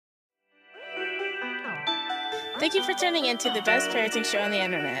Thank you for tuning in to the best parenting show on the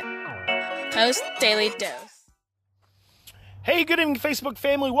internet, Post Daily Dose. Hey, good evening, Facebook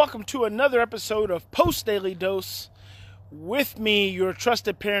family. Welcome to another episode of Post Daily Dose. With me, your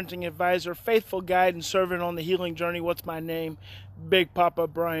trusted parenting advisor, faithful guide, and servant on the healing journey. What's my name? Big Papa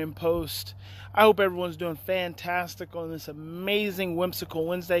Brian Post. I hope everyone's doing fantastic on this amazing, whimsical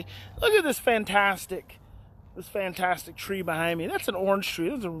Wednesday. Look at this fantastic tree behind me. That's an orange tree.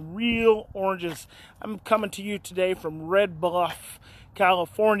 Those are real oranges. I'm coming to you today from Red Bluff,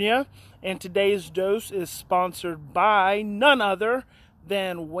 California, and today's dose is sponsored by none other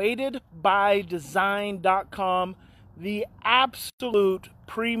than WeightedByDesign.com, the absolute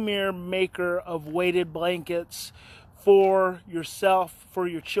premier maker of weighted blankets for yourself, for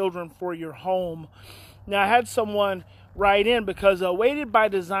your children, for your home. Now, I had someone write in because a Weighted by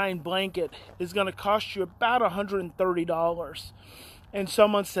Design blanket is going to cost you about $130. And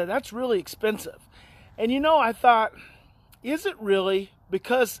someone said, that's really expensive. And I thought, is it really?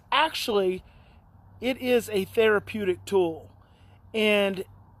 Because actually, it is a therapeutic tool. And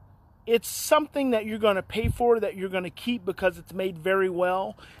it's something that you're going to pay for, that you're going to keep because it's made very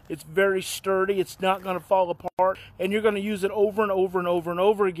well. It's very sturdy. It's not going to fall apart. And you're going to use it over and over and over and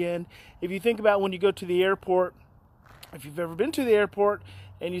over again. If you think about when you go to the airport, if you've ever been to the airport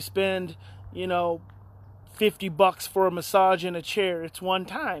and you spend, $50 for a massage in a chair, it's one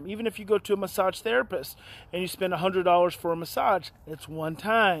time. Even if you go to a massage therapist and you spend $100 for a massage, it's one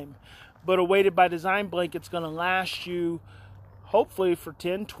time. But a Weighted by Design blanket's going to last you hopefully for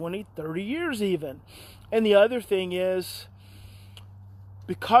 10, 20, 30 years even. And the other thing is,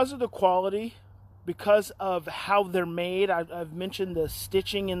 because of the quality, because of how they're made, I've mentioned the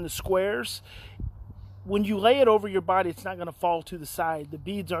stitching in the squares. When you lay it over your body, it's not going to fall to the side. The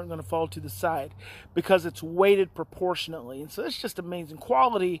beads aren't going to fall to the side because it's weighted proportionately. And so it's just amazing.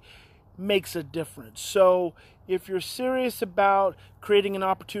 Quality makes a difference. So if you're serious about creating an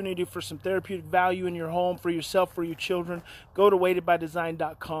opportunity for some therapeutic value in your home, for yourself, for your children, go to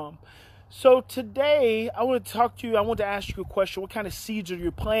WeightedByDesign.com. So today, I want to talk to you, I want to ask you a question. What kind of seeds are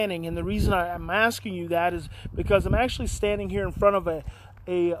you planting? And the reason I'm asking you that is because I'm actually standing here in front of a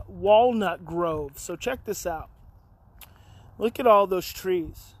walnut grove. So check this out. Look at all those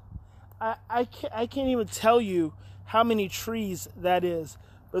trees. I can't even tell you how many trees that is.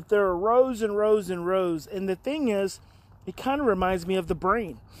 But there are rows and rows and rows. And the thing is, it kind of reminds me of the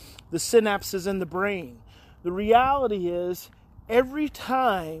brain. The synapses in the brain. The reality is, every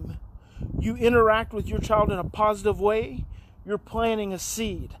time you interact with your child in a positive way, you're planting a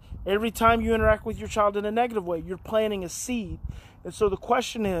seed. Every time you interact with your child in a negative way, you're planting a seed. And so the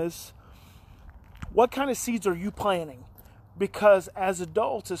question is, what kind of seeds are you planting? Because as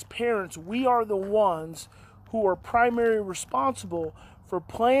adults, as parents, we are the ones who are primarily responsible for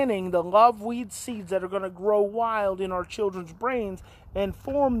planting the love weed seeds that are going to grow wild in our children's brains and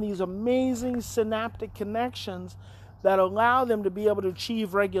form these amazing synaptic connections that allow them to be able to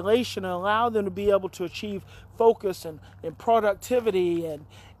achieve regulation and allow them to be able to achieve focus and productivity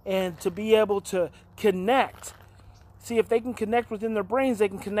and to be able to connect. See, if they can connect within their brains, they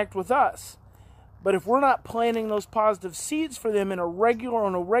can connect with us. But if we're not planting those positive seeds for them on a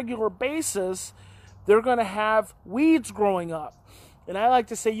regular basis, they're going to have weeds growing up. And I like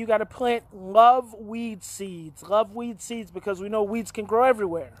to say you got to plant love weed seeds. Love weed seeds because we know weeds can grow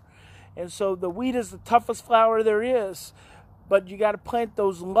everywhere. And so the weed is the toughest flower there is. But you got to plant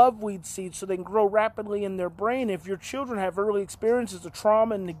those love weed seeds so they can grow rapidly in their brain. If your children have early experiences of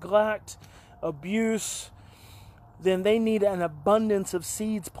trauma and neglect, abuse, then they need an abundance of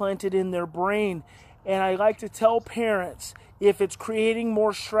seeds planted in their brain. And I like to tell parents, if it's creating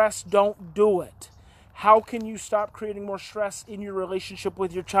more stress, don't do it. How can you stop creating more stress in your relationship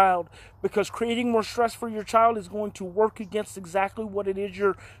with your child? Because creating more stress for your child is going to work against exactly what it is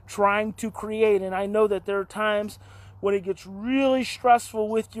you're trying to create. And I know that there are times when it gets really stressful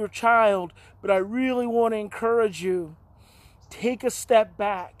with your child, but I really want to encourage you, take a step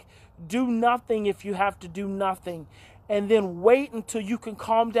back. Do nothing if you have to do nothing. And then wait until you can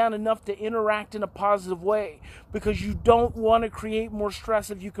calm down enough to interact in a positive way, because you don't want to create more stress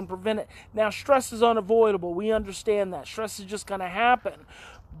if you can prevent it. Now, stress is unavoidable. We understand that. Stress is just going to happen.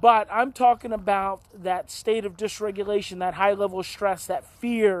 But I'm talking about that state of dysregulation, that high level of stress, that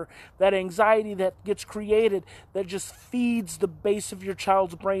fear, that anxiety that gets created, that just feeds the base of your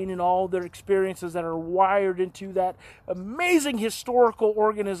child's brain and all their experiences that are wired into that amazing historical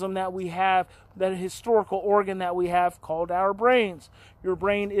organism that we have, that historical organ that we have called our brains. Your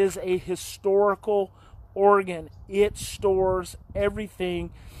brain is a historical organ. It stores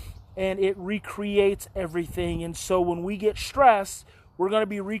everything and it recreates everything. And so when we get stressed, We're going to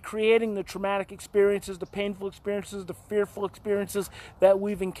be recreating the traumatic experiences, the painful experiences, the fearful experiences that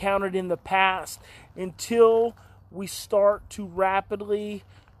we've encountered in the past until we start to rapidly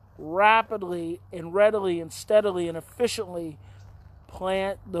and readily and steadily and efficiently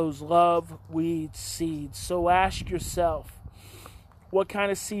plant those love weed seeds. So ask yourself, what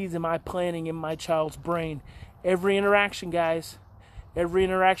kind of seeds am I planting in my child's brain? Every interaction, guys, every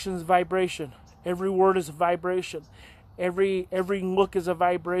interaction is vibration. Every word is a vibration. Every look is a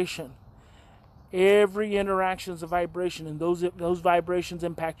vibration. Every interaction is a vibration, and those vibrations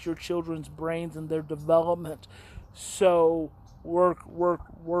impact your children's brains and their development. So work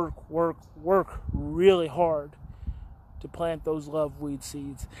really hard to plant those love weed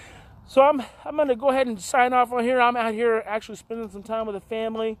seeds. So I'm going to go ahead and sign off on here. I'm out here actually spending some time with the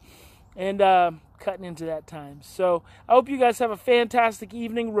family and cutting into that time. So I hope you guys have a fantastic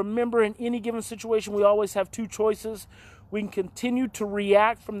evening. Remember, in any given situation, we always have two choices. We can continue to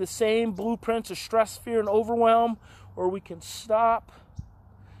react from the same blueprints of stress, fear, and overwhelm, or we can stop,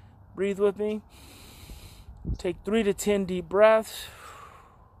 breathe with me, take 3 to 10 deep breaths,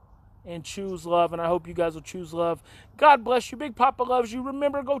 and choose love. And I hope you guys will choose love. God bless you. Big Papa loves you.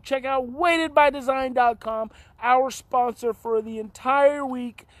 Remember, go check out weightedbydesign.com, our sponsor for the entire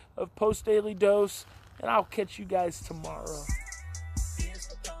week of Post Daily Dose. And I'll catch you guys tomorrow.